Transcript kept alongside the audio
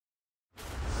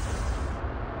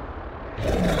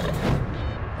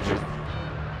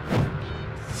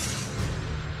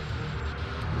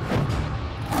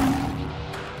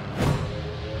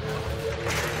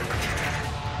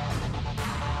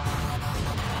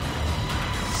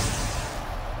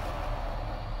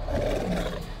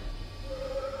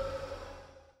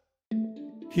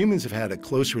Humans have had a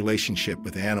close relationship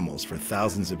with animals for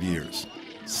thousands of years.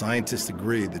 Scientists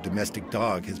agree the domestic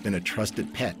dog has been a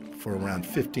trusted pet for around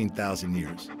 15,000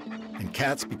 years. And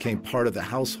cats became part of the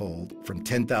household from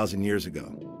 10,000 years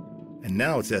ago. And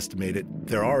now it's estimated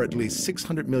there are at least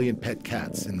 600 million pet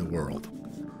cats in the world.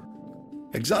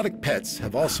 Exotic pets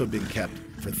have also been kept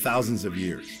for thousands of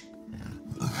years.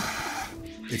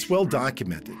 It's well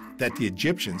documented that the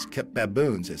Egyptians kept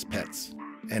baboons as pets,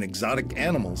 and exotic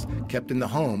animals kept in the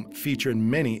home feature in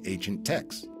many ancient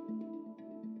texts.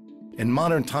 In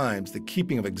modern times, the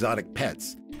keeping of exotic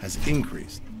pets has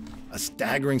increased. A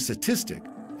staggering statistic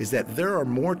is that there are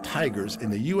more tigers in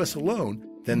the US alone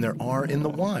than there are in the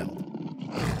wild.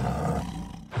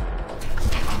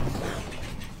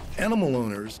 Animal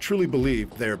owners truly believe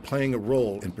they are playing a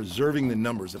role in preserving the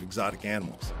numbers of exotic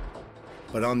animals.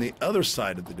 But on the other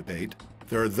side of the debate,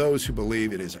 there are those who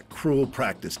believe it is a cruel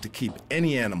practice to keep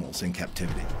any animals in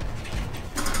captivity.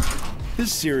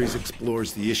 This series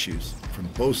explores the issues from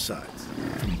both sides,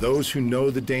 from those who know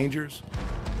the dangers,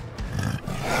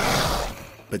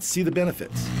 but see the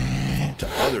benefits, to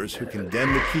others who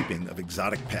condemn the keeping of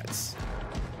exotic pets.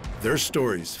 Their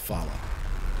stories follow.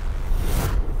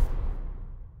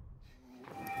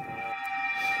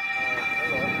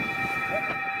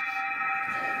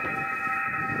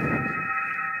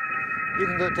 You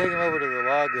can go take him over to the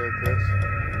log there, Chris.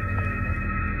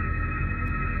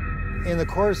 In the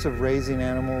course of raising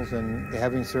animals and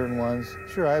having certain ones,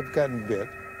 sure, I've gotten bit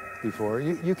before.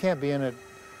 You can't be in it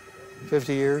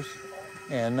 50 years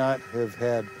and not have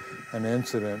had an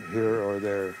incident here or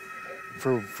there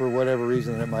for whatever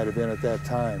reason it might have been at that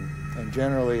time. And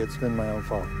generally, it's been my own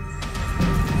fault.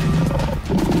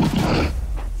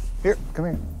 Here, come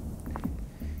here.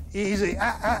 Easy,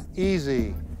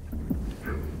 easy.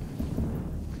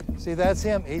 See, that's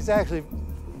him. He's actually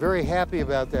very happy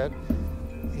about that.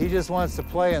 He just wants to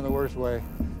play in the worst way.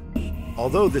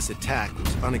 Although this attack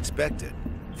was unexpected,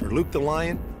 for Luke the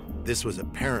lion, this was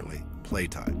apparently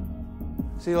playtime.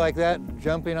 See, like that,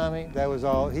 jumping on me, that was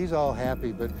all, he's all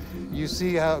happy, but you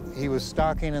see how he was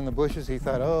stalking in the bushes, he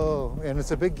thought, oh, and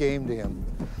it's a big game to him.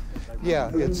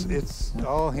 Yeah, it's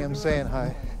all him saying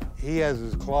hi. He has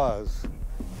his claws,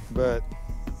 but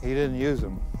he didn't use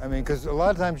them. I mean, because a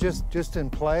lot of times just in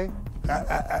play,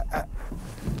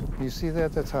 you see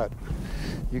that? That's hot.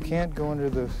 You can't go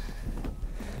under the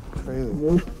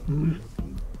trailer.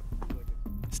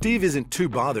 Steve isn't too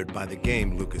bothered by the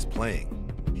game Luke is playing.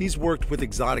 He's worked with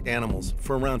exotic animals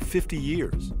for around 50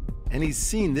 years, and he's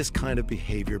seen this kind of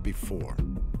behavior before.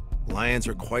 Lions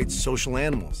are quite social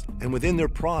animals, and within their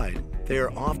pride, they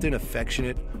are often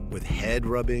affectionate with head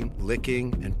rubbing,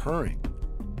 licking, and purring.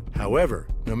 However,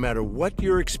 no matter what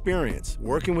your experience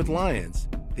working with lions,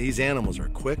 these animals are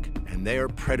quick and they are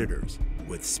predators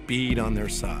with speed on their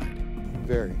side.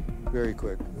 Very, very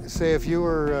quick. Say if you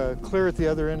were clear at the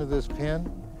other end of this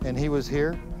pen and he was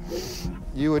here,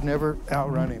 you would never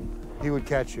outrun him. He would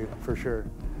catch you for sure.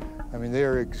 I mean, they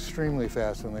are extremely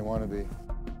fast when they want to be.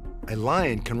 A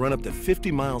lion can run up to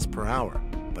 50 miles per hour,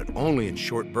 but only in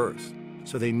short bursts,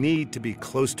 so they need to be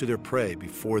close to their prey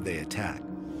before they attack.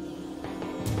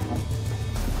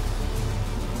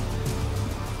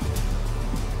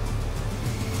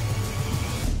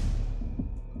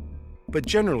 But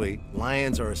generally,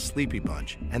 lions are a sleepy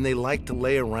bunch, and they like to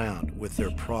lay around with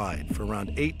their pride for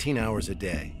around 18 hours a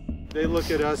day. They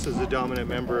look at us as the dominant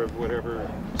member of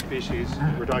whatever species.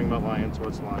 We're talking about lions, so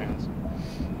it's lions.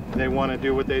 They want to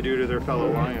do what they do to their fellow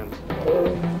lions.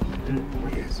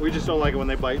 We just don't like it when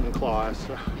they bite and claw us,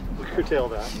 so we curtail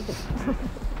that.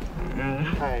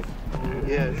 Hi.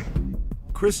 Yes.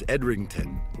 Chris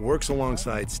Edrington works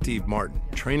alongside Steve Martin,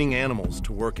 training animals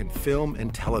to work in film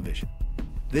and television.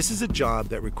 This is a job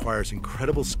that requires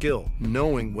incredible skill,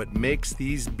 knowing what makes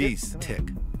these beasts tick.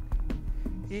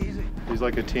 Easy. He's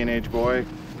like a teenage boy.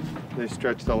 They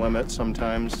stretch the limit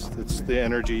sometimes. It's the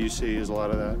energy you see is a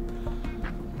lot of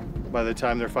that. By the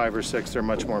time they're 5 or 6, they're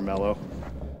much more mellow.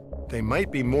 They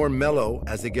might be more mellow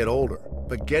as they get older,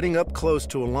 but getting up close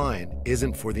to a lion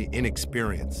isn't for the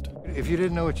inexperienced. If you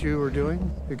didn't know what you were doing,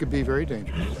 it could be very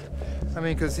dangerous. I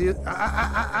mean, because you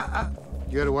got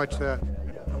to watch that.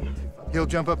 He'll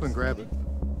jump up and grab it.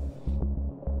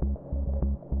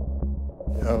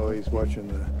 Oh, he's watching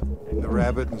the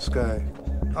rabbit in the sky.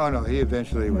 Oh no, he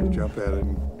eventually would jump at it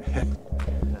and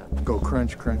go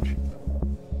crunch, crunch.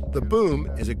 The boom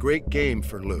is a great game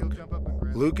for Luke.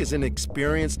 Luke is an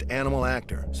experienced animal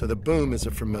actor, so the boom is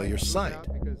a familiar sight.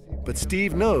 But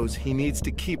Steve knows he needs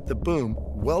to keep the boom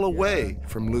well away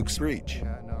from Luke's reach.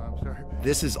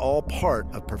 This is all part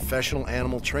of professional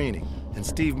animal training, and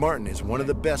Steve Martin is one of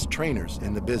the best trainers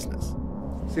in the business.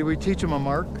 See, we teach them a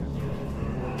mark.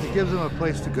 It gives them a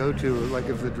place to go to. Like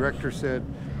if the director said,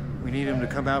 we need him to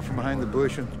come out from behind the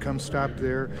bush and come stop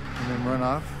there and then run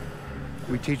off,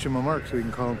 we teach him a mark so we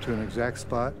can call him to an exact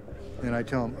spot. And I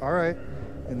tell him, all right,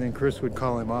 and then Chris would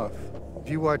call him off. If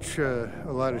you watch a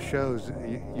lot of shows,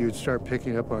 you'd start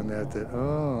picking up on that,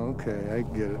 oh, okay, I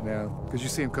get it now. Because you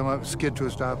see him come up, skid to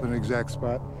a stop in an exact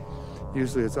spot.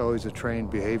 Usually it's always a trained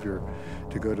behavior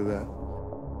to go to that.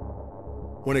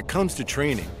 When it comes to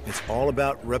training, it's all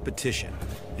about repetition.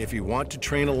 If you want to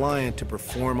train a lion to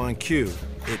perform on cue,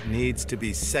 it needs to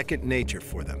be second nature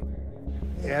for them.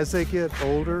 As they get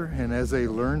older and as they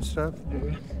learn stuff,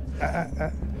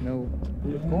 no,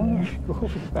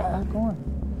 go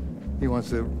on. He wants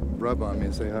to rub on me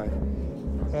and say hi.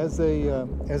 As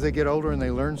they get older and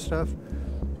they learn stuff,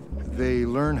 they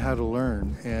learn how to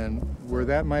learn. And where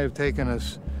that might have taken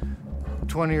us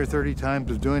 20 or 30 times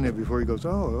of doing it before he goes,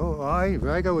 I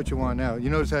got what you want now.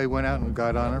 You notice how he went out and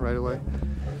got on it right away?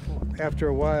 After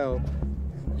a while,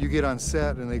 you get on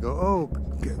set and they go,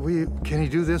 can he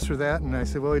do this or that? And I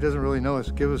say, well, he doesn't really know us.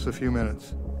 Give us a few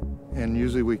minutes. And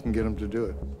usually we can get him to do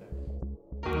it.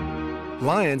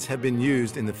 Lions have been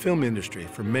used in the film industry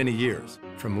for many years,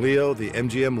 from Leo, the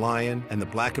MGM lion, and the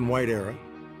black and white era,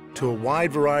 to a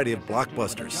wide variety of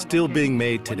blockbusters still being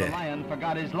made today. The lion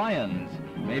forgot his lions.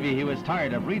 Maybe he was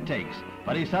tired of retakes,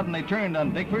 but he suddenly turned on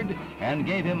Bickford and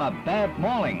gave him a bad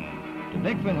mauling. To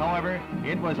Bickford, however,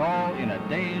 it was all in a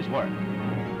day's work.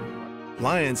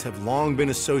 Lions have long been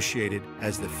associated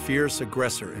as the fierce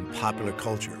aggressor in popular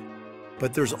culture.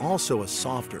 But there's also a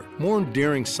softer, more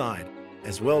endearing side,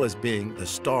 as well as being the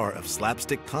star of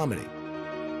slapstick comedy.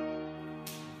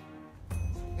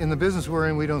 In the business we're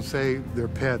in, we don't say they're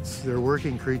pets, they're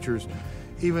working creatures,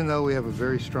 even though we have a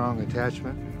very strong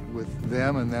attachment with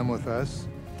them and them with us.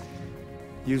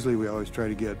 Usually we always try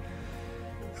to get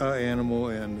an animal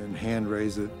and hand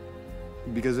raise it,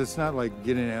 because it's not like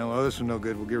getting an animal, oh, this is no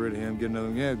good, we'll get rid of him, get another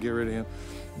one, yeah, get rid of him.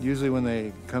 Usually when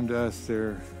they come to us,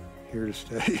 they're here to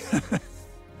stay.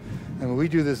 And we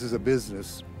do this as a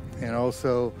business, and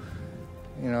also,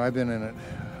 you know, I've been in it,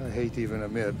 I hate to even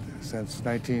admit, since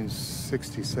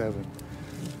 1967.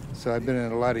 So I've been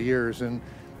in it a lot of years, and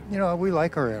you know, we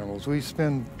like our animals. We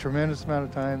spend a tremendous amount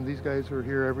of time. These guys are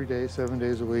here every day, 7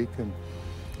 days a week,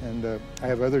 and I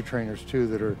have other trainers too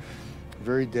that are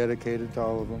very dedicated to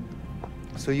all of them.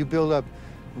 So you build up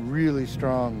really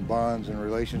strong bonds and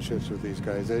relationships with these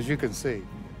guys, as you can see.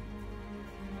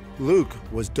 Luke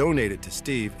was donated to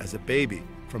Steve as a baby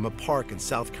from a park in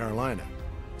South Carolina.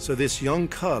 So this young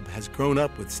cub has grown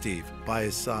up with Steve by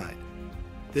his side.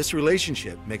 This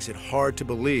relationship makes it hard to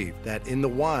believe that in the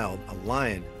wild, a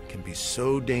lion can be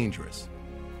so dangerous.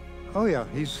 Oh yeah,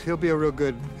 he'll be a real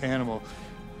good animal.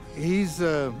 He's, you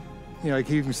know, like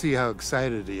you can see how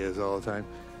excited he is all the time.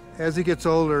 As he gets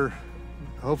older,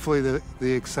 hopefully the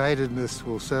excitedness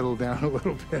will settle down a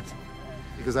little bit,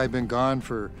 because I've been gone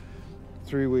for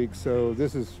 3 weeks, so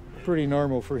this is pretty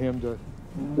normal for him to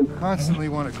constantly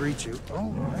want to greet you.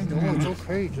 Oh, I know, it's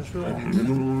okay, just relax.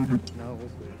 No,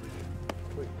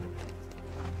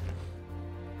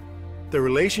 The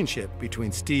relationship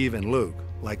between Steve and Luke,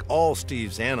 like all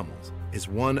Steve's animals, is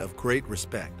one of great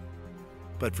respect.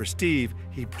 But for Steve,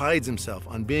 he prides himself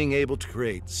on being able to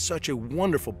create such a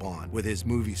wonderful bond with his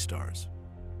movie stars.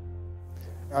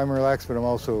 I'm relaxed, but I'm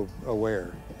also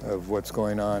aware of what's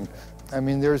going on. I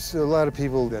mean, there's a lot of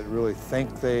people that really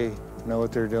think they know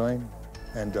what they're doing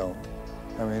and don't.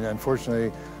 I mean,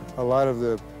 unfortunately, a lot of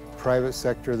the private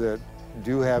sector that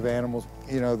do have animals,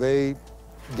 you know, they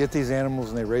get these animals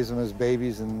and they raise them as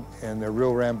babies, and they're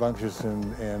real rambunctious,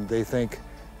 and they think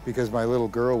because my little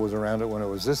girl was around it when it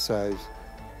was this size,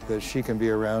 that she can be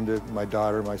around it, my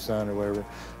daughter, my son, or whatever,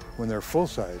 when they're full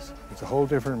size. It's a whole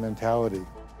different mentality.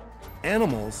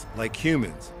 Animals, like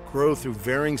humans, grow through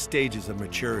varying stages of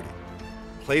maturity.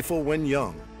 Playful when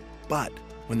young, but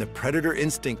when the predator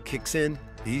instinct kicks in,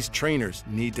 these trainers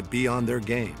need to be on their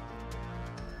game.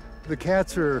 The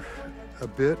cats are a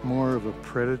bit more of a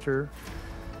predator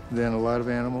than a lot of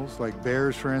animals. Like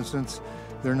bears, for instance,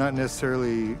 they're not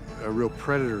necessarily a real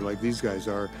predator like these guys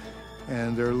are,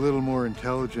 and they're a little more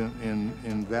intelligent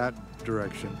in that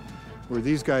direction. Where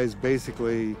these guys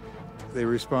basically, they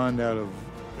respond out of,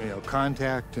 you know,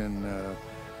 contact and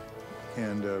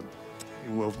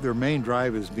well, their main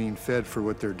drive is being fed for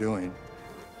what they're doing.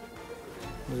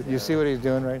 You see what he's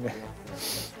doing right now?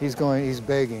 He's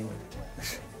begging.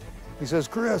 He says,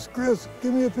 Chris,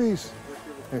 give me a piece.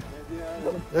 Here.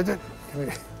 That's it. Come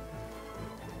here.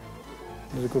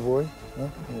 Is it a good boy?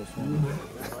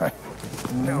 Huh?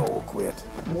 No, quit.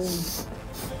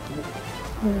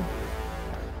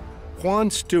 Juan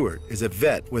Stewart is a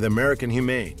vet with American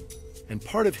Humane, and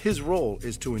part of his role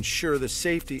is to ensure the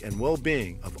safety and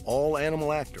well-being of all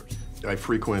animal actors. I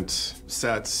frequent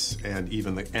sets and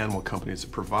even the animal companies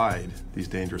that provide these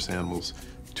dangerous animals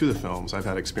to the films. I've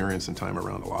had experience and time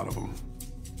around a lot of them.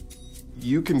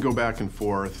 You can go back and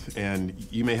forth, and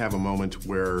you may have a moment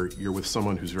where you're with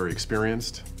someone who's very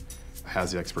experienced,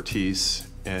 has the expertise,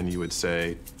 and you would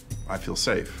say, I feel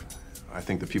safe. I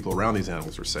think the people around these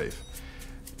animals are safe.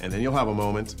 And then you'll have a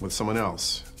moment with someone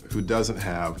else who doesn't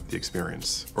have the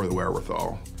experience or the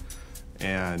wherewithal.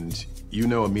 And you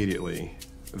know immediately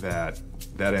that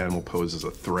that animal poses a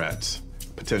threat,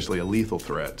 potentially a lethal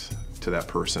threat, to that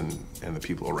person and the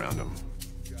people around him.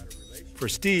 For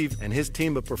Steve and his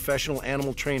team of professional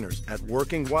animal trainers at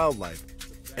Working Wildlife,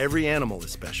 every animal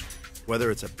is special, whether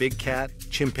it's a big cat,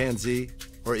 chimpanzee,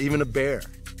 or even a bear.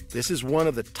 This is one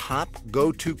of the top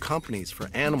go-to companies for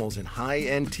animals in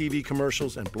high-end TV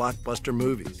commercials and blockbuster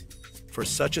movies. For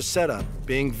such a setup,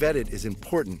 being vetted is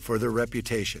important for their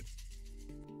reputation.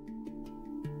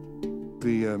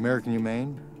 The American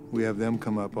Humane, we have them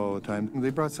come up all the time.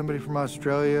 They brought somebody from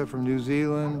Australia, from New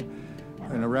Zealand,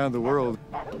 and around the world,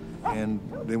 and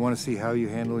they want to see how you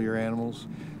handle your animals,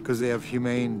 because they have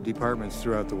humane departments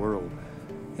throughout the world.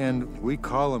 And we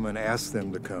call them and ask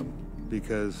them to come,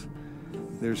 because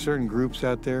there's certain groups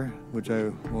out there, which I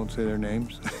won't say their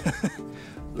names,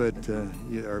 but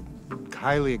are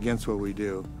highly against what we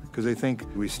do, because they think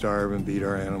we starve and beat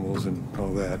our animals and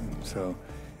all that. So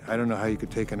I don't know how you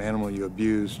could take an animal you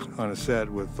abused on a set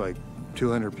with like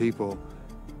 200 people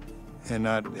and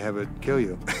not have it kill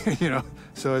you, you know?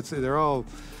 So it's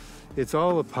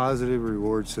all a positive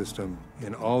reward system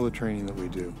in all the training that we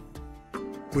do.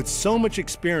 With so much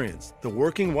experience, the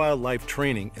Working Wildlife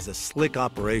training is a slick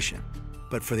operation.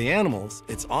 But for the animals,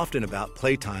 it's often about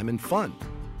playtime and fun.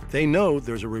 They know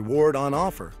there's a reward on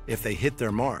offer if they hit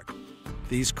their mark.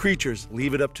 These creatures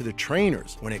leave it up to the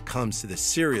trainers when it comes to the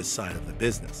serious side of the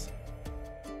business.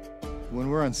 When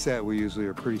we're on set, we usually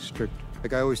are pretty strict.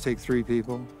 Like, I always take 3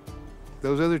 people.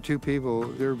 Those other 2 people,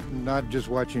 they're not just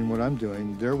watching what I'm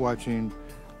doing, they're watching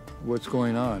what's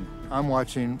going on. I'm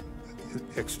watching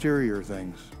exterior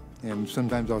things. And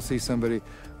sometimes I'll see somebody,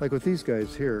 like with these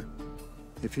guys here,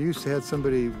 if you had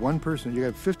somebody, one person, you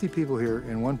have 50 people here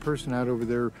and one person out over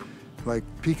there, like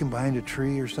peeking behind a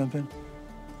tree or something,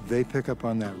 they pick up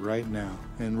on that right now.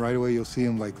 And right away you'll see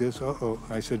them like this, uh-oh.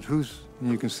 I said, who's,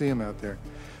 and you can see them out there.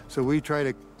 So we try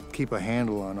to keep a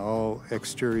handle on all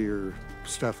exterior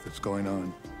stuff that's going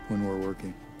on when we're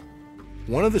working.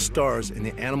 One of the stars in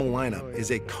the animal lineup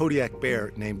is a Kodiak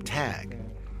bear named Tag.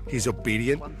 He's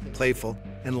obedient, playful,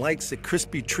 and likes a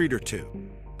crispy treat or two.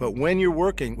 But when you're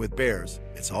working with bears,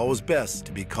 it's always best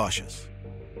to be cautious.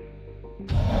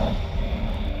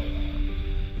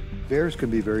 Bears can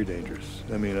be very dangerous.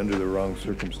 I mean, under the wrong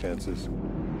circumstances.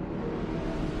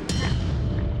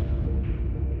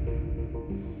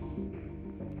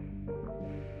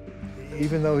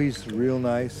 Even though he's real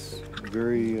nice,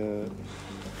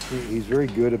 he's very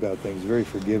good about things, very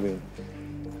forgiving.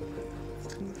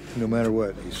 No matter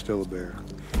what, he's still a bear.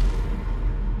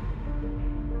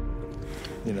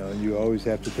 You know, and you always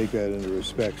have to take that into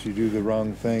respect. You do the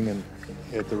wrong thing and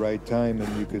at the right time,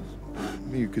 and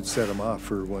you could set him off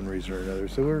for one reason or another.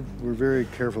 So we're very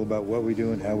careful about what we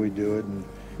do and how we do it, and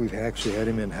we've actually had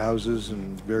him in houses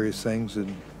and various things.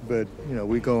 But you know,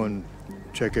 we go and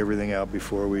check everything out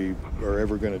before we are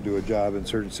ever going to do a job in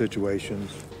certain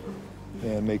situations,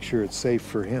 and make sure it's safe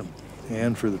for him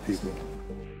and for the people.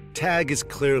 Tag is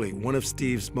clearly one of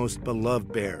Steve's most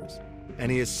beloved bears. And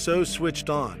he is so switched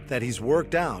on that he's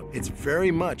worked out it's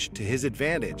very much to his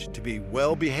advantage to be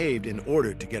well behaved in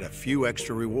order to get a few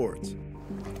extra rewards.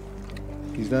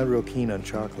 He's not real keen on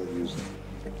chocolate usually.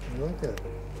 I like that.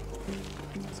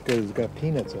 It's good. It's got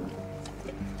peanuts in it.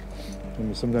 I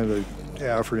mean, sometimes I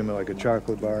offered him like a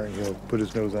chocolate bar and he'll put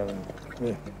his nose on it.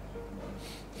 Yeah.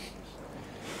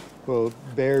 Well,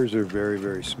 bears are very,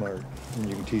 very smart, and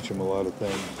you can teach them a lot of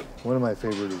things. One of my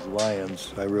favorites is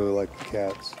lions. I really like the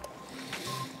cats.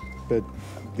 But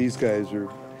these guys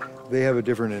they have a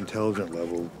different intelligence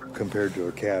level compared to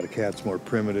a cat. A cat's more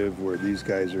primitive, where these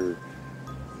guys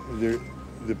the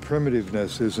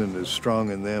primitiveness isn't as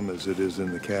strong in them as it is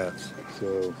in the cats.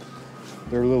 So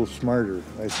they're a little smarter.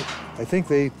 I think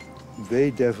they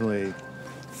definitely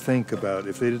think about,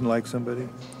 if they didn't like somebody,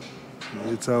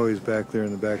 It's always back there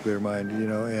in the back of their mind, you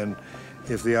know, and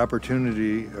if the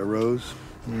opportunity arose,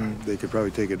 they could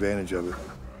probably take advantage of it.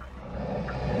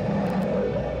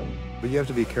 But you have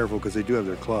to be careful because they do have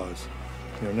their claws.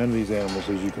 You know, none of these animals,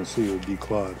 as you can see, are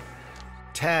declawed.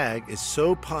 Tag is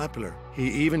so popular, he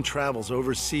even travels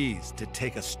overseas to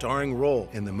take a starring role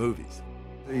in the movies.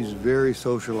 He's very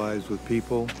socialized with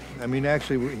people. I mean,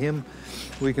 actually,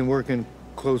 we can work in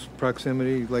close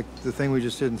proximity. Like the thing we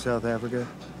just did in South Africa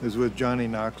is with Johnny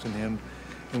Knox and him,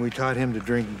 and we taught him to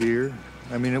drink beer.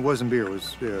 I mean, it wasn't beer, it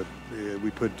was, we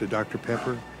put Dr.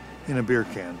 Pepper in a beer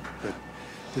can. But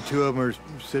the two of them are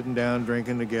sitting down,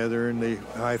 drinking together, and they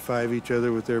high-five each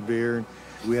other with their beer.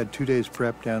 We had 2 days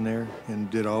prep down there and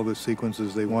did all the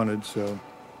sequences they wanted, so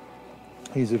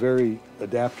he's a very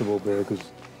adaptable bear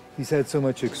because he's had so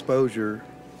much exposure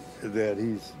that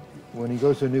when he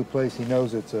goes to a new place, he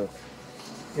knows it's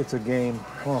a game.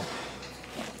 Oh,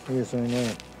 yes, I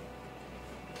know.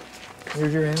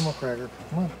 Here's your animal cracker,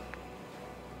 come on.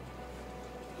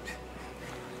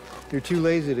 You're too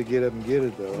lazy to get up and get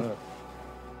it, though, huh?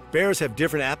 Bears have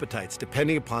different appetites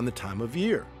depending upon the time of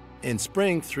year. In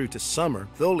spring through to summer,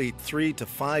 they'll eat 3 to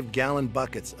 5 gallon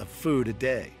buckets of food a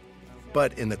day.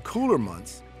 But in the cooler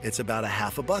months, it's about a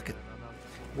half a bucket.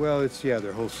 Well,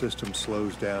 their whole system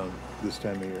slows down this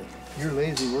time of year. You're a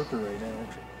lazy worker right now,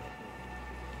 aren't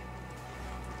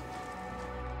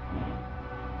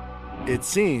you? It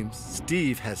seems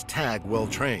Steve has Tag well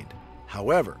trained.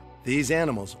 However, these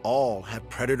animals all have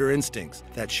predator instincts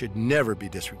that should never be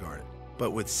disregarded.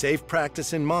 But with safe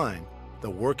practice in mind, the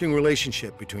working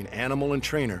relationship between animal and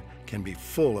trainer can be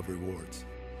full of rewards.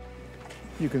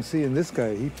 You can see in this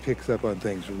guy, he picks up on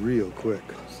things real quick.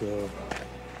 So,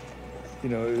 you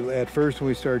know, at first when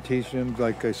we started teaching him,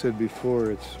 like I said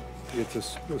before, it's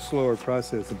a slower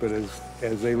process. But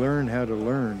as they learn how to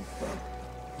learn,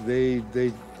 they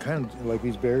kind of, like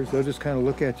these bears, they'll just kind of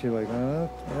look at you like, oh,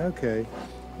 okay.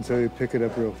 And so they pick it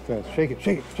up real fast. Shake it,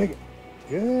 shake it, shake it.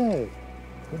 Good,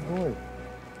 good boy.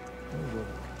 Good boy.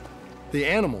 The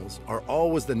animals are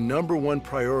always the #1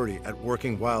 priority at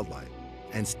working wildlife.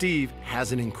 And Steve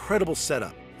has an incredible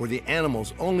setup where the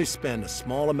animals only spend a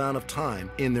small amount of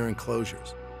time in their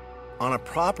enclosures. On a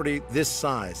property this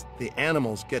size, the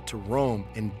animals get to roam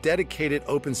in dedicated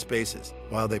open spaces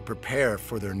while they prepare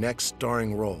for their next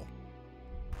starring role.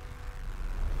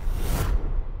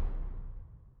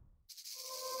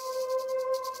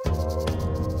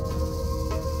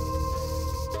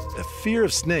 The fear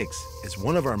of snakes is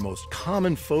one of our most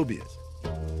common phobias.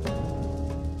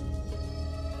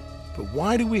 But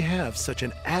why do we have such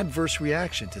an adverse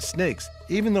reaction to snakes,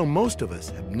 even though most of us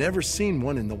have never seen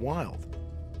one in the wild?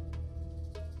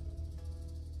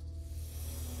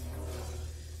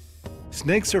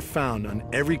 Snakes are found on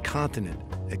every continent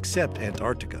except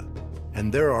Antarctica,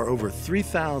 and there are over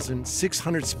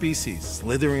 3,600 species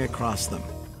slithering across them.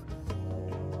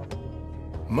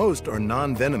 Most are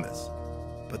non-venomous,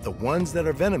 but the ones that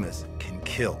are venomous can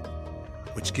kill,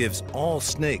 which gives all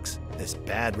snakes this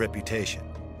bad reputation.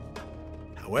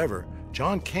 However,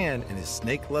 John Cann and his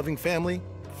snake-loving family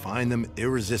find them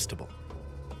irresistible.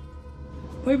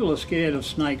 People are scared of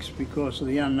snakes because of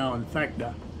the unknown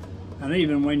factor. And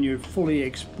even when you fully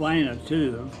explain it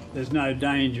to them, there's no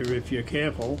danger if you're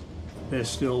careful. They're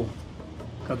still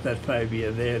got that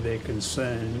phobia there, they're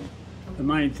concerned. The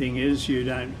main thing is you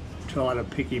don't try to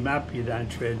pick him up, you don't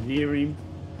tread near him.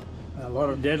 A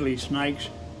lot of deadly snakes,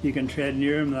 you can tread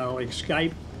near them, they'll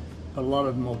escape. A lot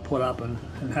of them will put up and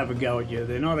have a go at you.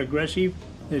 They're not aggressive,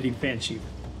 they're defensive.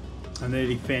 And their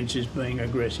defense is being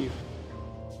aggressive.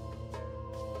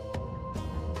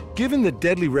 Given the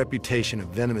deadly reputation of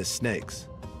venomous snakes,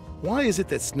 why is it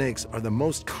that snakes are the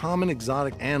most common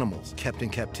exotic animals kept in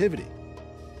captivity?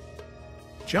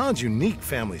 John's unique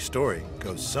family story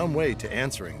goes some way to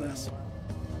answering this.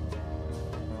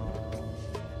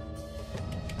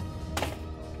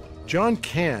 John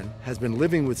Cann has been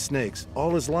living with snakes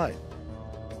all his life.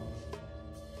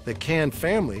 The Cann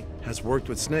family has worked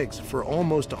with snakes for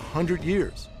almost 100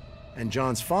 years, and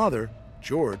John's father,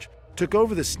 George, took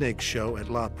over the snake show at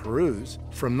La Perouse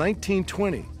from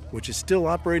 1920, which is still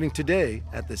operating today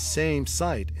at the same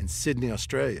site in Sydney,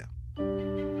 Australia.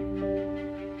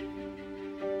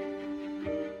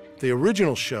 The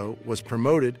original show was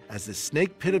promoted as the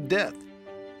Snake Pit of Death,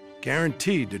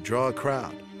 guaranteed to draw a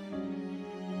crowd.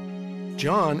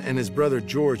 John and his brother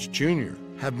George Jr.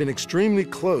 have been extremely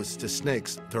close to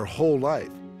snakes their whole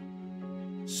life.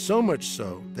 So much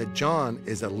so that John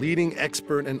is a leading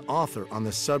expert and author on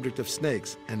the subject of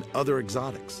snakes and other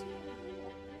exotics.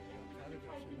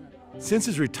 Since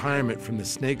his retirement from the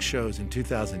snake shows in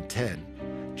 2010,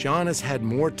 John has had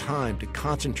more time to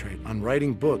concentrate on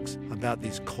writing books about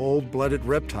these cold-blooded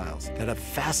reptiles that have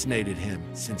fascinated him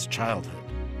since childhood.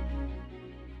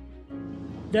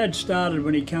 Dad started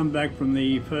when he came back from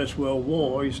the First World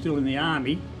War. He was still in the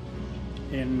army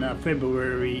in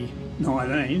February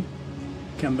 19.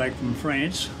 Come back from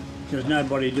France. There was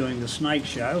nobody doing the snake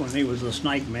show, and he was the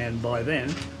snake man by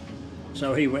then.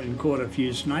 So he went and caught a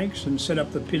few snakes and set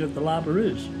up the pit at the La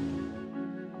Perouse.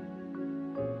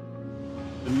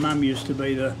 And Mum used to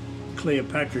be the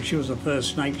Cleopatra. She was the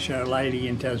first snake show lady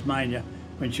in Tasmania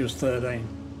when she was 13.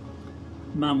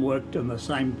 Mum worked on the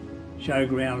same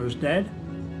showground as Dad,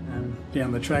 and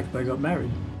down the track they got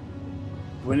married.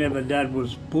 Whenever Dad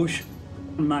was bush,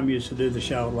 Mum used to do the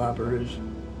show at La Perouse.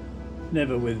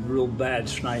 Never with real bad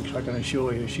snakes, I can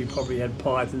assure you. She probably had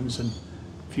pythons and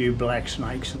a few black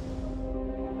snakes.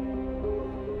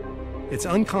 It's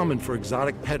uncommon for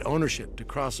exotic pet ownership to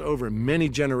cross over many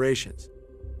generations.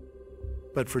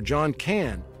 But for John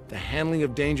Cann, the handling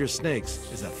of dangerous snakes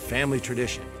is a family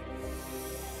tradition.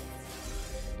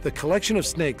 The collection of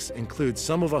snakes includes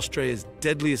some of Australia's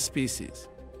deadliest species.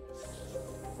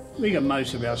 We got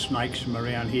most of our snakes from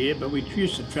around here, but we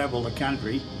used to travel the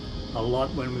country a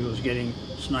lot when we was getting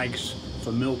snakes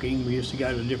for milking. We used to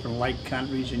go to different lake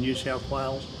countries in New South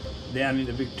Wales, down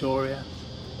into Victoria.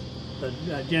 But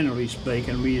generally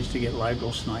speaking, we used to get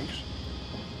local snakes.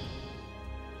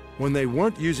 When they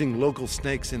weren't using local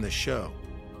snakes in the show,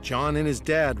 John and his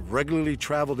dad regularly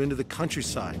traveled into the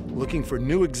countryside looking for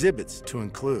new exhibits to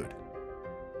include.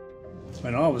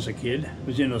 When I was a kid, I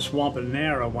was in a swamp at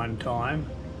Nowra one time.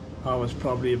 I was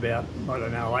probably about, I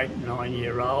don't know, 8, 9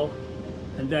 year old.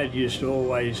 And Dad used to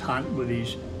always hunt with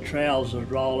his trousers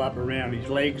rolled up around his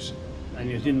legs, and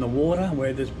he was in the water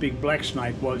where this big black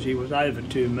snake was. He was over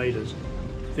 2 metres,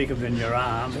 thicker than your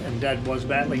arm, and Dad was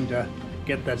battling to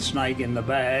get that snake in the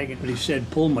bag, but he said,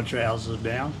 pull my trousers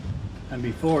down. And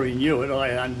before he knew it, I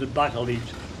unbuckled his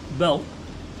belt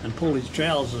and pulled his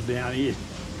trousers down. His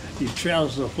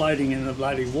trousers were floating in the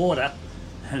bloody water,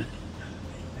 and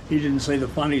he didn't see the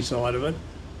funny side of it.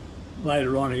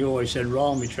 Later on, he always said,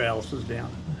 roll me trousers down.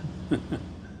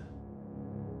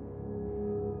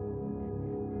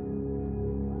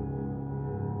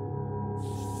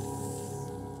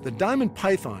 The diamond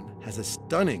python has a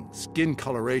stunning skin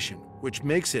coloration, which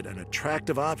makes it an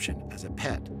attractive option as a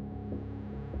pet.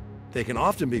 They can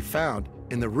often be found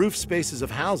in the roof spaces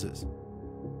of houses,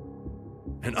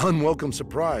 an unwelcome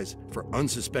surprise for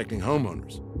unsuspecting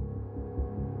homeowners.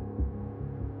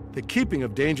 The keeping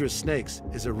of dangerous snakes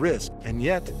is a risk, and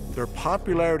yet their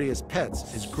popularity as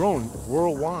pets is growing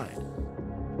worldwide.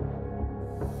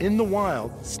 In the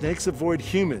wild, snakes avoid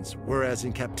humans, whereas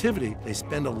in captivity, they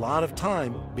spend a lot of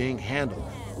time being handled.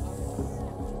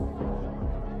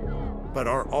 But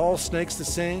are all snakes the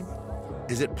same?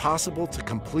 Is it possible to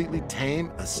completely tame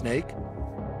a snake?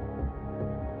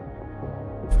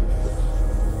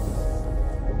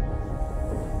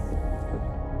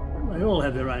 They all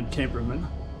have their own temperament,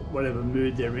 whatever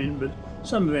mood they're in, but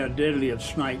some of our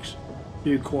deadliest snakes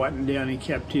do quieten down in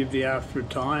captivity after a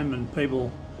time, and people,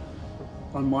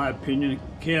 in my opinion,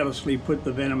 carelessly put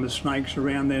the venomous snakes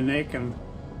around their neck, and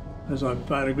as I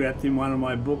photographed in one of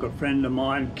my books, a friend of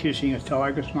mine kissing a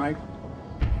tiger snake,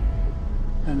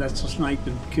 and that's the snake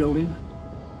that killed him.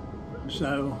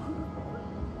 So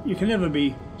you can never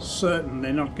be certain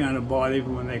they're not going to bite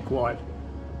even when they're quiet.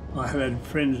 I have had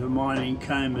friends of mine in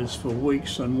comas for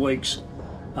weeks and weeks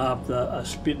after a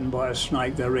bitten by a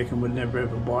snake they reckon would never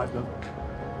ever bite them.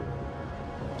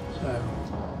 So.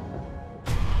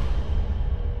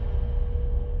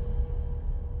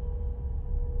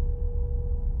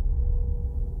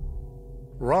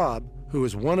 Rob, who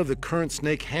is one of the current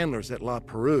snake handlers at La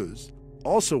Perouse,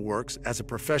 also works as a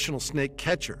professional snake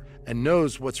catcher and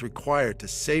knows what's required to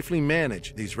safely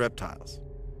manage these reptiles.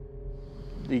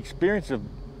 The experience of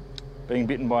being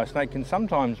bitten by a snake can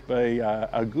sometimes be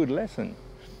a good lesson.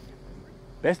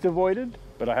 Best avoided,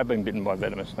 but I have been bitten by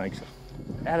venomous snakes.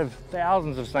 Out of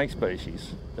thousands of snake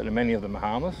species, that are many of them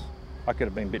harmless, I could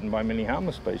have been bitten by many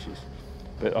harmless species.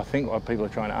 But I think what people are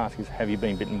trying to ask is, have you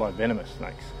been bitten by venomous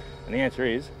snakes? And the answer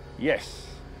is yes.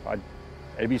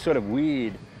 It'd be sort of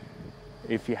weird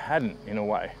if you hadn't, in a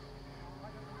way,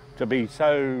 to be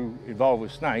so involved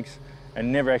with snakes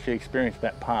and never actually experience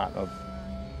that part of.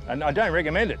 And I don't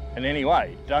recommend it in any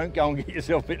way. Don't go and get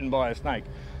yourself bitten by a snake.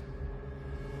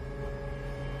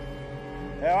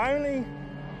 Our only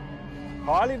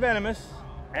highly venomous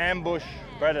ambush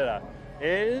predator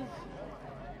is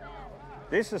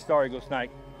this historical snake.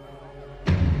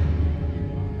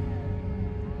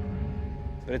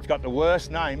 But it's got the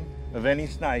worst name of any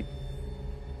snake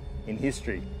in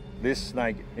history. This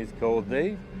snake is called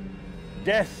the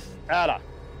death adder.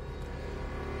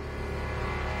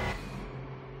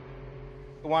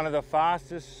 One of the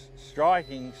fastest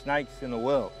striking snakes in the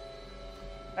world.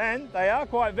 And they are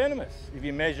quite venomous if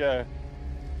you measure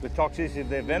the toxicity of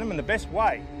their venom. And the best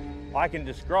way I can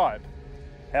describe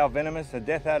how venomous a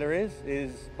death adder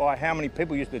is by how many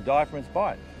people used to die from its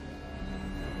bite.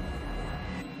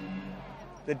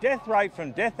 The death rate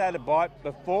from death adder bite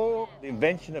before the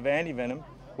invention of antivenom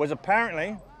was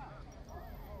apparently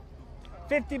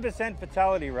 50%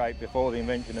 fatality rate before the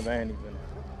invention of antivenom.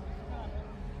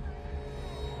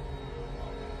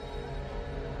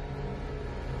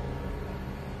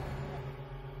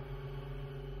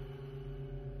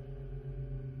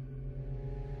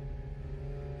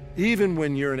 Even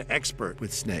when you're an expert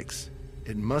with snakes,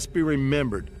 it must be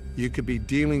remembered you could be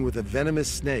dealing with a venomous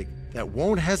snake that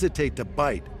won't hesitate to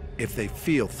bite if they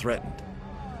feel threatened.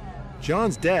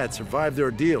 John's dad survived the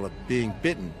ordeal of being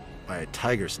bitten by a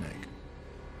tiger snake.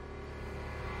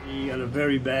 He got a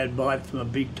very bad bite from a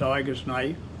big tiger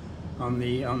snake on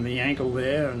the ankle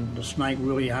there, and the snake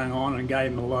really hung on and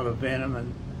gave him a lot of venom,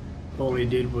 and all he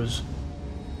did was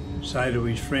say to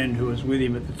his friend who was with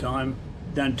him at the time,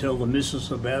 "Don't tell the missus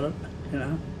about it," you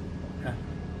know.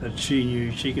 But she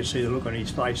knew, she could see the look on his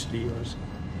face that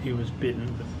he was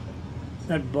bitten. But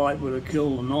that bite would have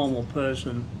killed a normal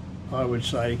person, I would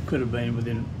say. Could have been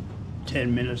within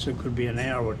 10 minutes, it could be an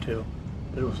hour or two.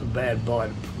 But it was a bad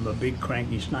bite from a big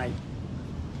cranky snake.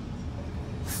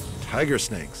 Tiger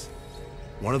snakes,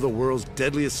 one of the world's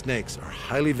deadliest snakes, are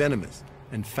highly venomous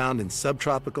and found in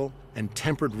subtropical and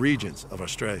temperate regions of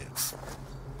Australia.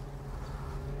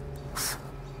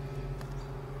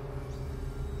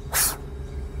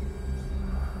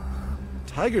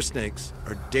 Tiger snakes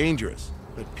are dangerous,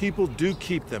 but people do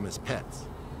keep them as pets.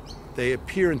 They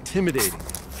appear intimidating and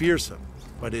fearsome,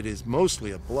 but it is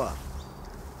mostly a bluff.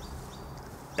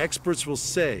 Experts will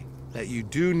say that you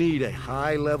do need a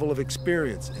high level of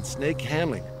experience in snake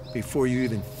handling before you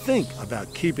even think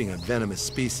about keeping a venomous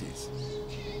species.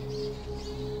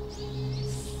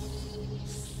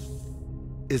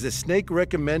 Is a snake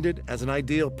recommended as an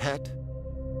ideal pet?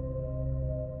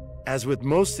 As with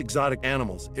most exotic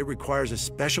animals, it requires a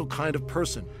special kind of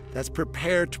person that's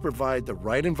prepared to provide the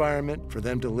right environment for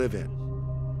them to live in.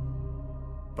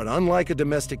 But unlike a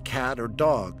domestic cat or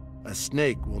dog, a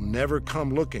snake will never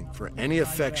come looking for any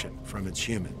affection from its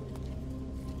human.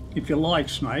 If you like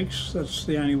snakes, that's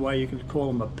the only way you can call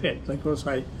them a pet, because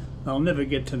they'll never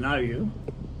get to know you.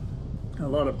 A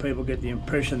lot of people get the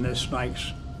impression that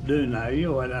snakes do know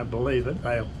you. I don't believe it.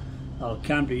 They'll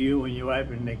come to you when you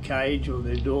open their cage or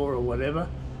their door or whatever.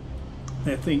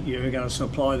 They think you're going to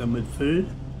supply them with food.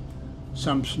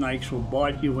 Some snakes will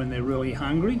bite you when they're really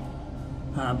hungry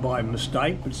by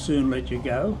mistake, but soon let you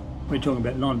go. We're talking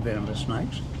about non-venomous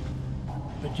snakes.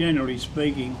 But generally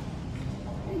speaking,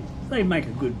 they make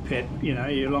a good pet, you know,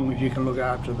 as long as you can look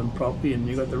after them properly and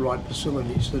you've got the right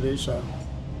facilities to do so.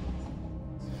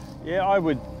 Yeah, I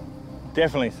would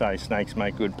definitely say snakes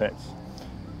make good pets.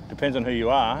 Depends on who you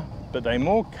are, but they're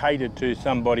more catered to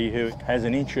somebody who has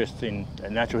an interest in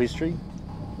natural history.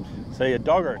 See, a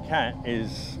dog or a cat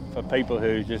is for people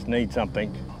who just need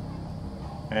something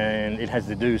and it has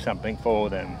to do something for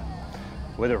them.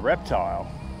 With a reptile,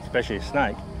 especially a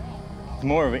snake, it's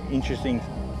more of an interesting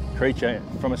creature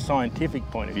from a scientific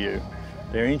point of view.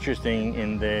 They're interesting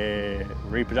in their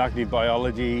reproductive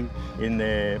biology, in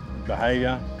their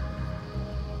behaviour.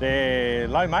 They're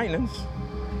low maintenance,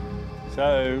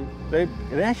 so they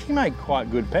actually make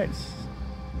quite good pets.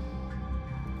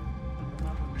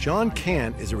 John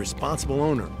Cant is a responsible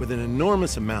owner with an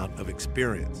enormous amount of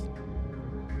experience.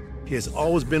 He has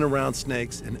always been around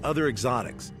snakes and other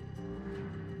exotics,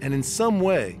 and in some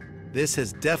way, this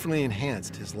has definitely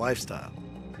enhanced his lifestyle.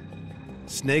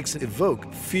 Snakes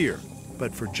evoke fear,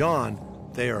 but for John,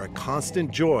 they are a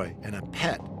constant joy and a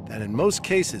pet that in most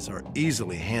cases are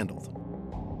easily handled.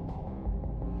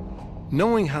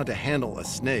 Knowing how to handle a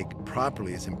snake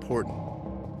properly is important.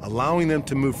 Allowing them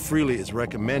to move freely is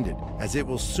recommended, as it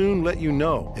will soon let you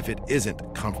know if it isn't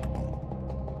comfortable.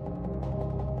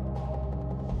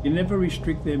 You never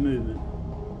restrict their movement.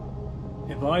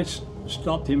 If I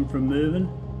stopped him from moving,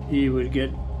 he would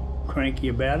get cranky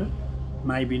about it,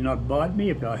 maybe not bite me.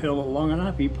 If I held it long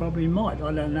enough, he probably might.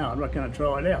 I don't know, I'm not going to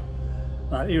try it out.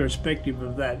 But irrespective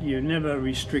of that, you never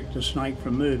restrict a snake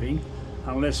from moving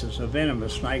unless it's a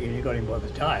venomous snake and you got him by the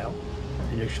tail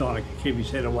and you're trying to keep his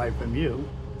head away from you.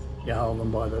 You hold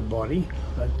them by the body.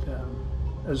 But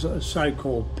as a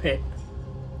so-called pet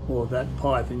or that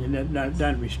python, you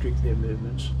don't restrict their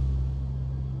movements.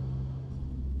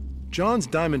 John's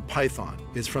diamond python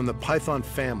is from the python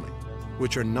family,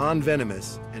 which are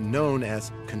non-venomous and known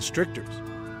as constrictors.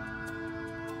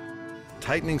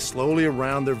 Tightening slowly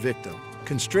around their victim,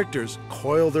 constrictors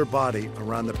coil their body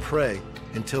around the prey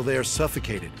until they are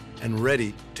suffocated and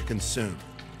ready to consume.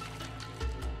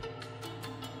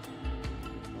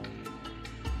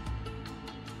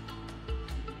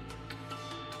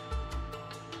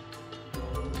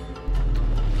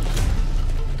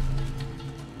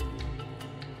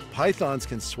 Pythons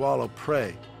can swallow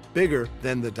prey bigger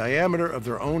than the diameter of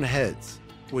their own heads,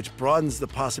 which broadens the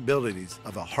possibilities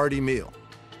of a hearty meal.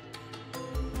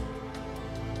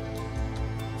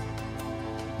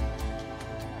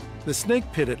 The snake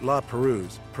pit at La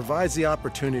Perouse provides the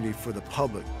opportunity for the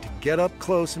public to get up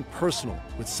close and personal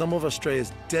with some of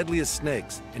Australia's deadliest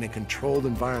snakes in a controlled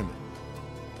environment.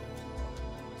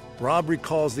 Rob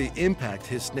recalls the impact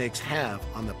his snakes have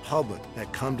on the public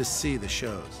that come to see the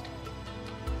shows.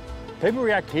 People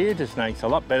react here to snakes a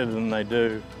lot better than they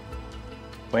do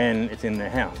when it's in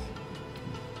their house.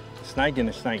 A snake in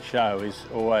a snake show is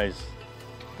always,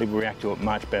 people react to it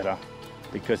much better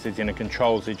because it's in a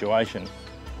controlled situation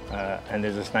and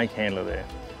there's a snake handler there.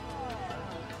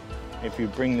 If you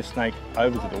bring the snake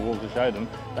over to the wall to show them,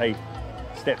 they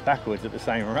step backwards at the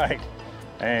same rate.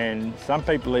 And some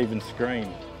people even scream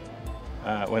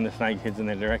when the snake heads in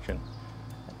their direction.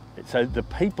 So the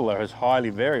people are as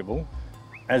highly variable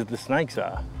as the snakes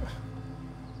are.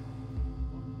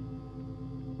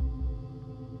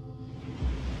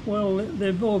 Well,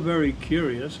 they're all very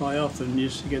curious. I often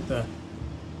used to get the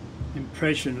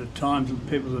impression at times that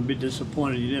people are a bit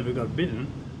disappointed you never got bitten,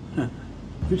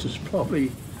 which is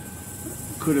probably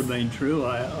could have been true.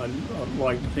 I'd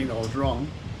like to think I was wrong,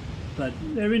 but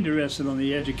they're interested on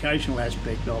the educational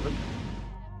aspect of it.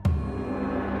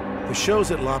 The shows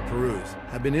at La Perouse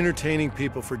have been entertaining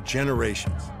people for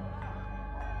generations.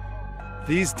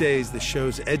 These days, the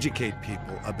shows educate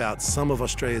people about some of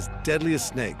Australia's deadliest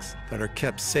snakes that are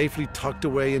kept safely tucked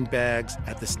away in bags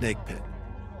at the snake pit,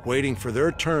 waiting for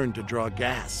their turn to draw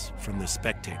gas from the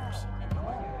spectators.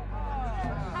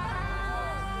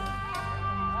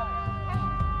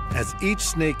 As each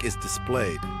snake is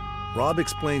displayed, Rob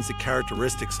explains the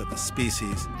characteristics of the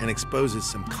species and exposes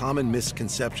some common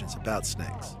misconceptions about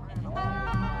snakes.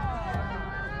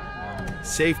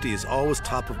 Safety is always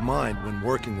top of mind when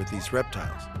working with these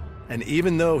reptiles, and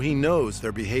even though he knows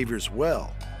their behaviors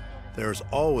well, there's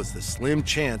always the slim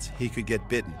chance he could get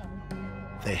bitten.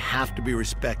 They have to be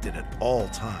respected at all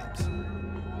times.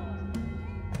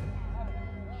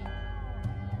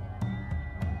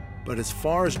 But as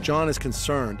far as John is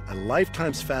concerned, a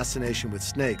lifetime's fascination with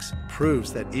snakes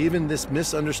proves that even this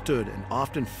misunderstood and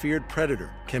often feared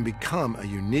predator can become a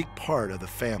unique part of the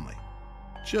family.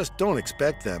 Just don't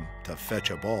expect them to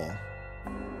fetch a ball.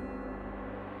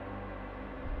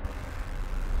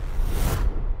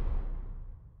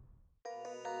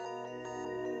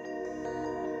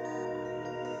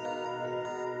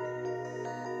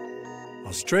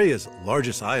 Australia's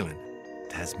largest island,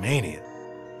 Tasmania,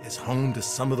 is home to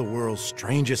some of the world's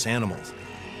strangest animals.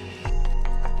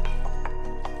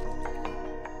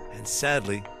 And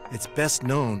sadly, it's best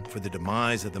known for the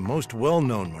demise of the most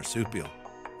well-known marsupial,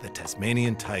 the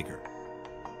Tasmanian tiger.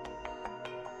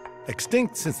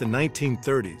 Extinct since the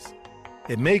 1930s,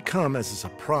 it may come as a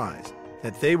surprise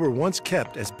that they were once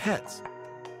kept as pets,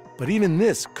 but even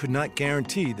this could not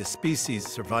guarantee the species'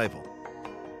 survival.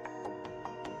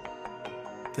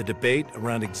 The debate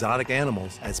around exotic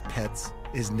animals as pets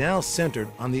is now centered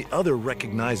on the other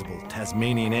recognizable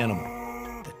Tasmanian animal,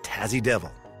 the Tassie devil.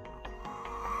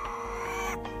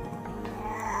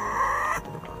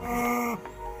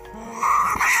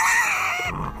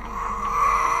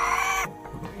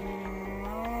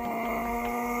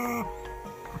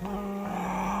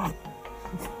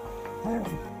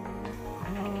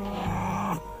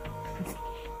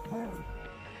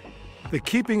 The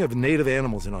keeping of native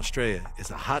animals in Australia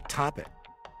is a hot topic,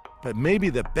 but maybe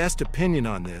the best opinion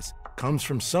on this comes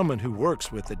from someone who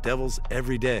works with the devils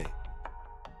every day.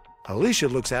 Alicia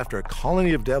looks after a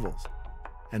colony of devils,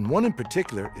 and one in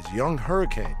particular is young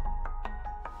Hurricane.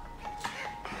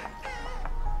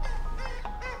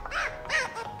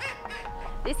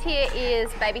 This here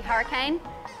is baby Hurricane.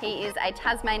 He is a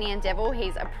Tasmanian devil.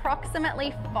 He's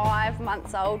approximately 5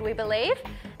 months old, we believe.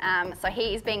 So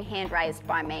he is being hand raised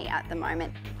by me at the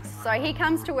moment. So he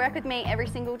comes to work with me every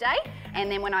single day,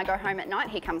 and then when I go home at night,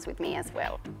 he comes with me as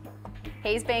well.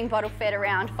 He's being bottle fed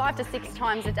around 5 to 6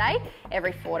 times a day,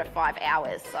 every 4 to 5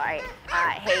 hours. So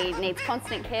he needs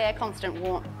constant care, constant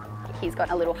warmth. He's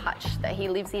got a little hutch that he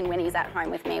lives in when he's at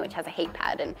home with me, which has a heat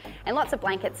pad and lots of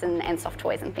blankets and soft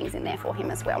toys and things in there for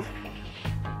him as well.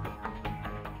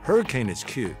 Hurricane is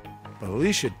cute, but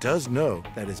Alicia does know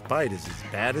that his bite is as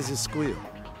bad as his squeal.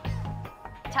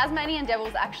 Tasmanian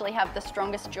devils actually have the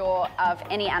strongest jaw of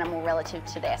any animal relative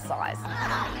to their size.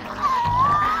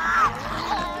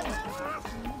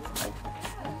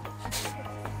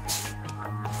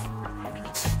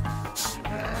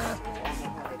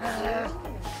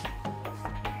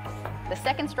 The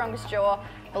second strongest jaw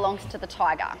belongs to the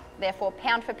tiger. Therefore,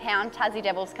 pound for pound, Tassie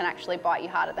devils can actually bite you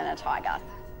harder than a tiger.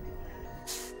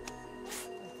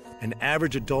 An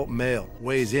average adult male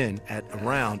weighs in at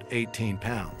around 18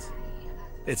 pounds.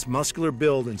 Its muscular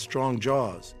build and strong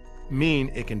jaws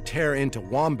mean it can tear into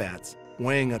wombats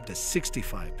weighing up to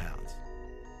 65 pounds.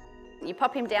 You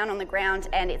pop him down on the ground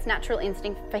and it's natural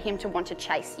instinct for him to want to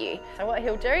chase you. So what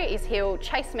he'll do is he'll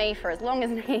chase me for as long as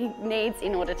he needs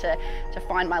in order to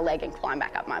find my leg and climb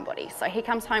back up my body. So he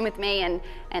comes home with me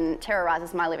and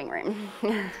terrorizes my living room.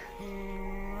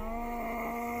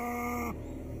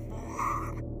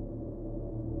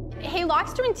 He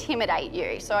likes to intimidate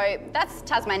you, so that's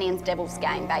Tasmanian's devil's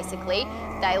game, basically.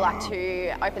 They like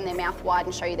to open their mouth wide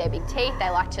and show you their big teeth. They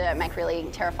like to make really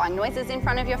terrifying noises in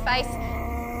front of your face.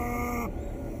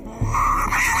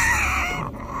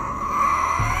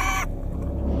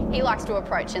 He likes to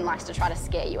approach and likes to try to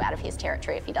scare you out of his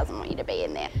territory if he doesn't want you to be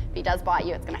in there. If he does bite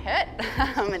you, it's going to hurt,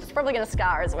 and it's probably going to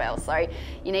scar as well, so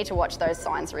you need to watch those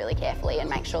signs really carefully and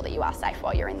make sure that you are safe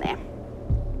while you're in there.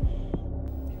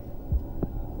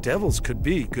 Devils could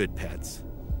be good pets.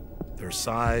 Their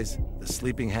size, the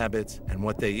sleeping habits, and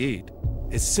what they eat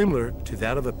is similar to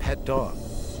that of a pet dog.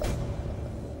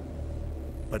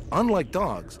 But unlike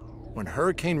dogs, when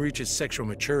Hurricane reaches sexual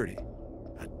maturity,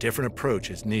 a different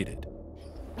approach is needed.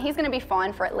 He's going to be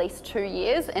fine for at least 2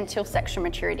 years until sexual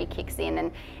maturity kicks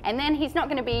in, and then he's not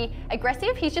going to be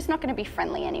aggressive, he's just not going to be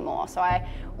friendly anymore. So I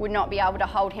would not be able to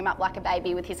hold him up like a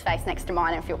baby with his face next to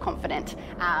mine and feel confident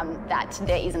that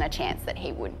there isn't a chance that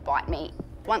he would bite me.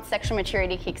 Once sexual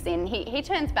maturity kicks in, he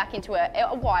turns back into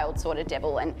a wild sort of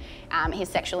devil, and his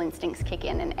sexual instincts kick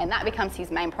in, and that becomes his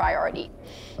main priority.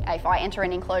 If I enter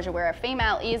an enclosure where a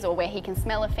female is or where he can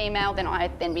smell a female, then I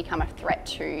then become a threat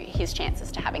to his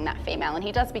chances to having that female, and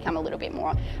he does become a little bit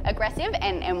more aggressive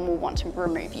and will want to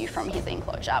remove you from his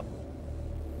enclosure.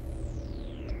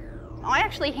 I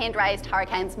actually hand-raised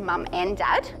Hurricane's mum and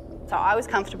dad, so I was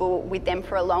comfortable with them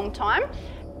for a long time.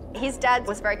 His dad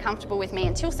was very comfortable with me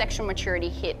until sexual maturity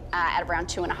hit at around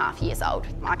 2.5 years old.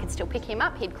 I could still pick him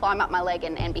up, he'd climb up my leg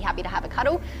and be happy to have a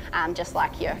cuddle, just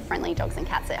like your friendly dogs and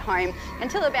cats at home,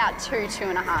 until about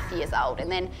 2.5 years old. And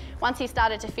then once he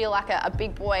started to feel like a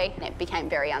big boy, it became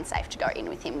very unsafe to go in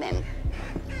with him then.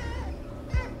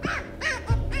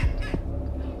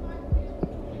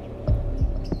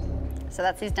 So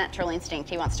that's his natural instinct.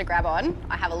 He wants to grab on.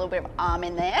 I have a little bit of arm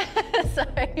in there, so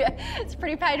it's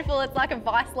pretty painful. It's like a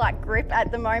vice-like grip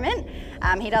at the moment.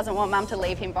 He doesn't want mum to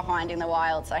leave him behind in the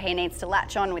wild, so he needs to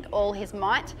latch on with all his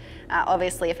might.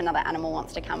 Obviously, if another animal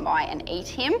wants to come by and eat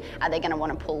him, they're going to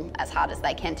want to pull as hard as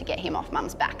they can to get him off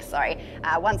mum's back. So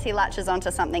once he latches onto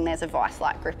something, there's a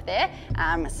vice-like grip there.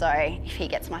 So if he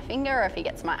gets my finger or if he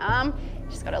gets my arm,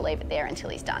 just got to leave it there until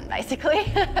he's done,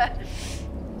 basically.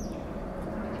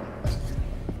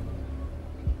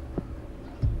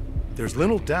 There's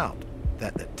little doubt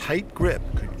that the tight grip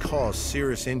could cause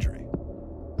serious injury.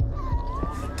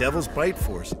 The devil's bite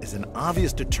force is an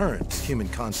obvious deterrent to human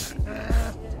contact.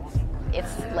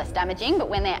 It's less damaging, but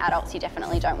when they're adults, you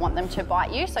definitely don't want them to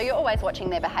bite you. So you're always watching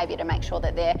their behaviour to make sure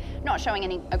that they're not showing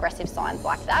any aggressive signs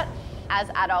like that. As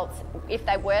adults, if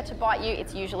they were to bite you,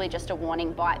 it's usually just a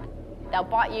warning bite. They'll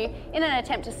bite you in an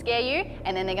attempt to scare you,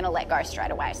 and then they're going to let go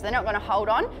straight away. So they're not going to hold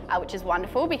on, which is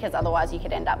wonderful, because otherwise you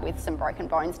could end up with some broken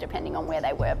bones depending on where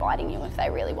they were biting you if they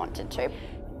really wanted to.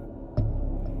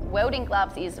 Welding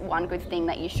gloves is one good thing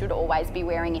that you should always be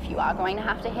wearing if you are going to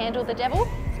have to handle the devil.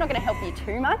 It's not going to help you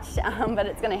too much, but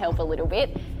it's going to help a little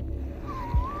bit.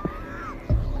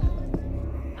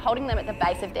 Holding them at the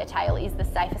base of their tail is the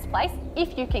safest place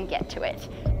if you can get to it.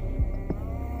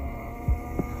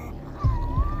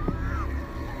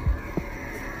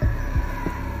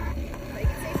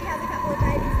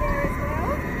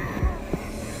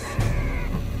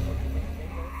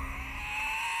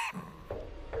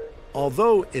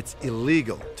 Although it's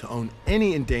illegal to own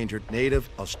any endangered native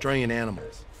Australian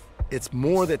animals, it's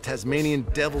more the Tasmanian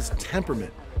devil's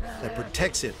temperament that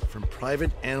protects it from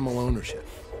private animal ownership.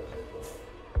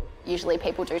 Usually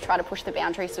people do try to push the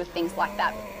boundaries with things like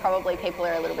that. Probably people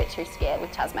are a little bit too scared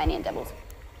with Tasmanian devils.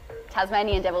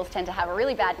 Tasmanian devils tend to have a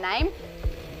really bad name.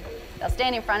 They'll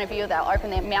stand in front of you, they'll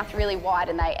open their mouth really wide,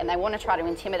 and they want to try to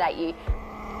intimidate you.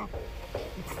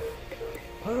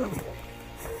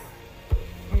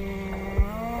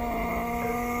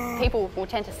 people will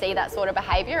tend to see that sort of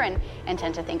behaviour and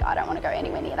tend to think, I don't want to go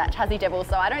anywhere near that Tassie devil.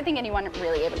 So I don't think anyone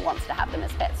really even wants to have them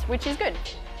as pets, which is good.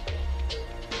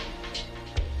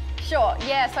 Sure,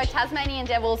 yeah, so Tasmanian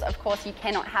devils, of course, you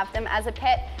cannot have them as a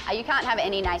pet. You can't have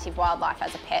any native wildlife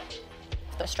as a pet.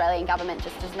 The Australian government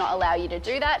just does not allow you to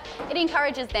do that. It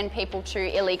encourages then people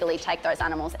to illegally take those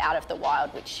animals out of the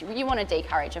wild, which you want to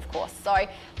discourage, of course. So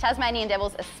Tasmanian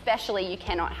devils especially you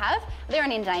cannot have. They're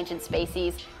an endangered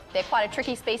species. They're quite a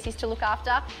tricky species to look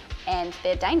after, and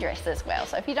they're dangerous as well.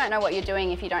 So if you don't know what you're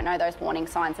doing, if you don't know those warning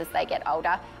signs as they get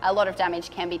older, a lot of damage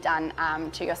can be done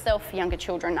to yourself, younger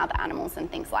children, other animals and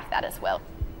things like that as well.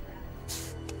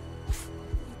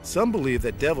 Some believe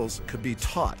that devils could be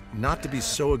taught not to be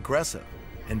so aggressive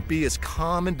and be as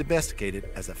calm and domesticated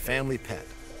as a family pet.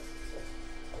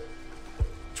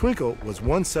 Twinkle was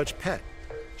one such pet.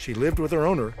 She lived with her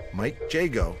owner, Mike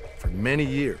Jago, for many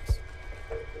years.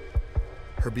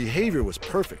 Her behavior was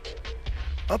perfect,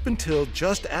 up until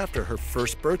just after her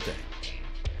first birthday.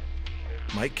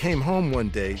 Mike came home one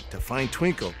day to find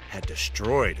Twinkle had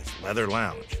destroyed his leather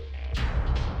lounge.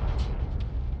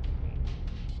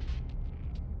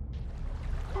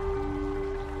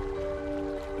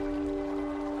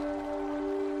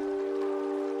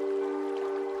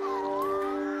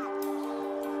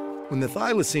 When the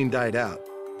thylacine died out,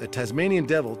 the Tasmanian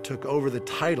devil took over the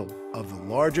title of the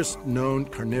largest known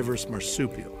carnivorous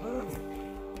marsupial.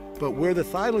 But where the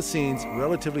thylacine's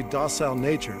relatively docile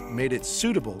nature made it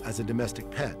suitable as a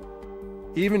domestic pet,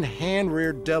 even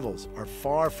hand-reared devils are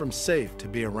far from safe to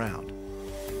be around.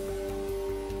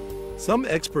 Some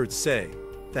experts say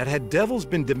that had devils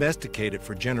been domesticated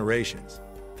for generations,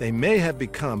 they may have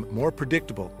become more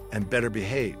predictable and better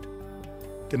behaved.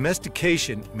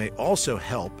 Domestication may also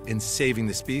help in saving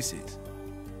the species.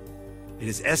 It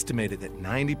is estimated that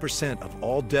 90% of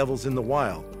all devils in the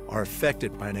wild are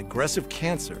affected by an aggressive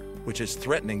cancer which is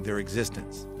threatening their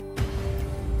existence.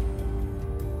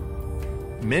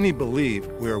 Many believe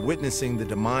we are witnessing the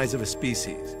demise of a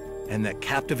species and that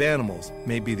captive animals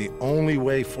may be the only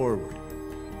way forward.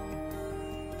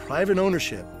 Private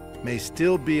ownership may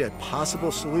still be a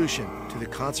possible solution to the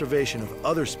conservation of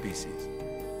other species,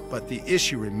 but the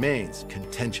issue remains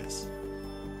contentious.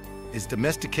 Is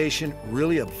domestication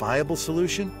really a viable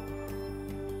solution?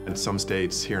 In some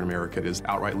states here in America, it is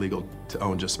outright legal to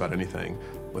own just about anything,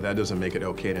 but that doesn't make it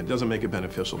okay, and it doesn't make it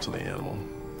beneficial to the animal.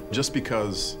 Just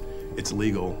because it's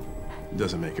legal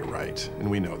doesn't make it right,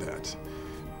 and we know that.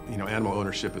 You know, animal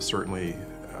ownership is certainly,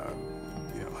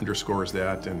 underscores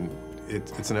that, and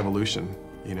it's an evolution,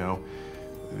 you know.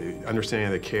 The understanding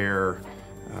of the care,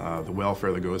 the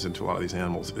welfare that goes into a lot of these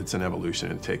animals, it's an evolution,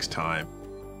 it takes time.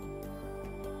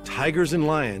 Tigers and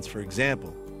lions, for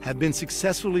example, have been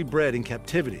successfully bred in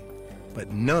captivity,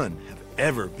 but none have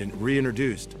ever been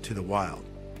reintroduced to the wild.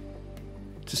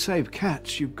 To save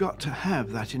cats, you've got to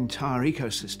have that entire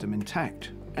ecosystem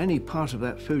intact. Any part of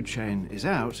that food chain is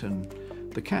out and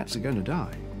the cats are going to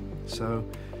die. So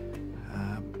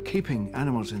keeping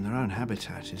animals in their own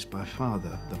habitat is by far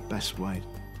the best way.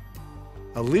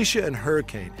 Alicia and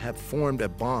Hurricane have formed a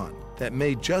bond that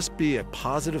may just be a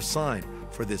positive sign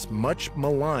for this much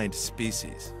maligned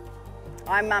species.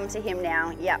 I'm mum to him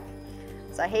now, yep.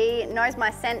 So he knows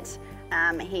my scent.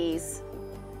 He's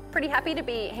pretty happy to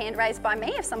be hand raised by me.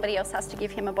 If somebody else has to give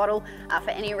him a bottle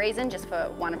for any reason, just for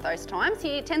one of those times,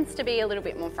 he tends to be a little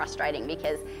bit more frustrating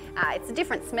because it's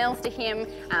different smells to him.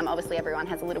 Obviously everyone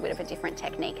has a little bit of a different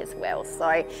technique as well.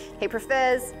 So he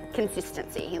prefers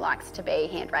consistency. He likes to be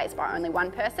hand raised by only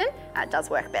one person. It does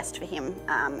work best for him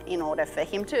in order for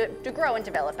him to grow and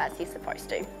develop as he's supposed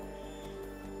to.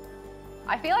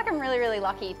 I feel like I'm really, really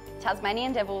lucky.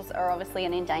 Tasmanian devils are obviously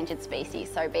an endangered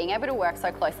species, so being able to work so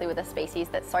closely with a species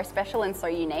that's so special and so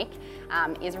unique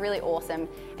is really awesome.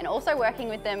 And also working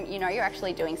with them, you know, you're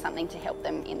actually doing something to help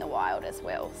them in the wild as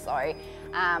well. So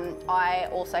I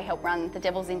also help run the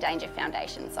Devils in Danger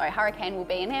Foundation. So Hurricane will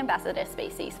be an ambassador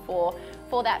species for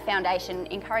that foundation,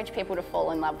 encourage people to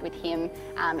fall in love with him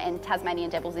and Tasmanian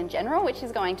devils in general, which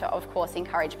is going to, of course,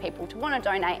 encourage people to want to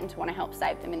donate and to want to help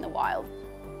save them in the wild.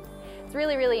 It's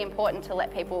really, really important to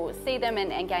let people see them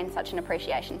and gain such an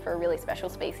appreciation for a really special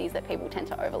species that people tend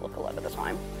to overlook a lot of the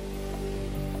time.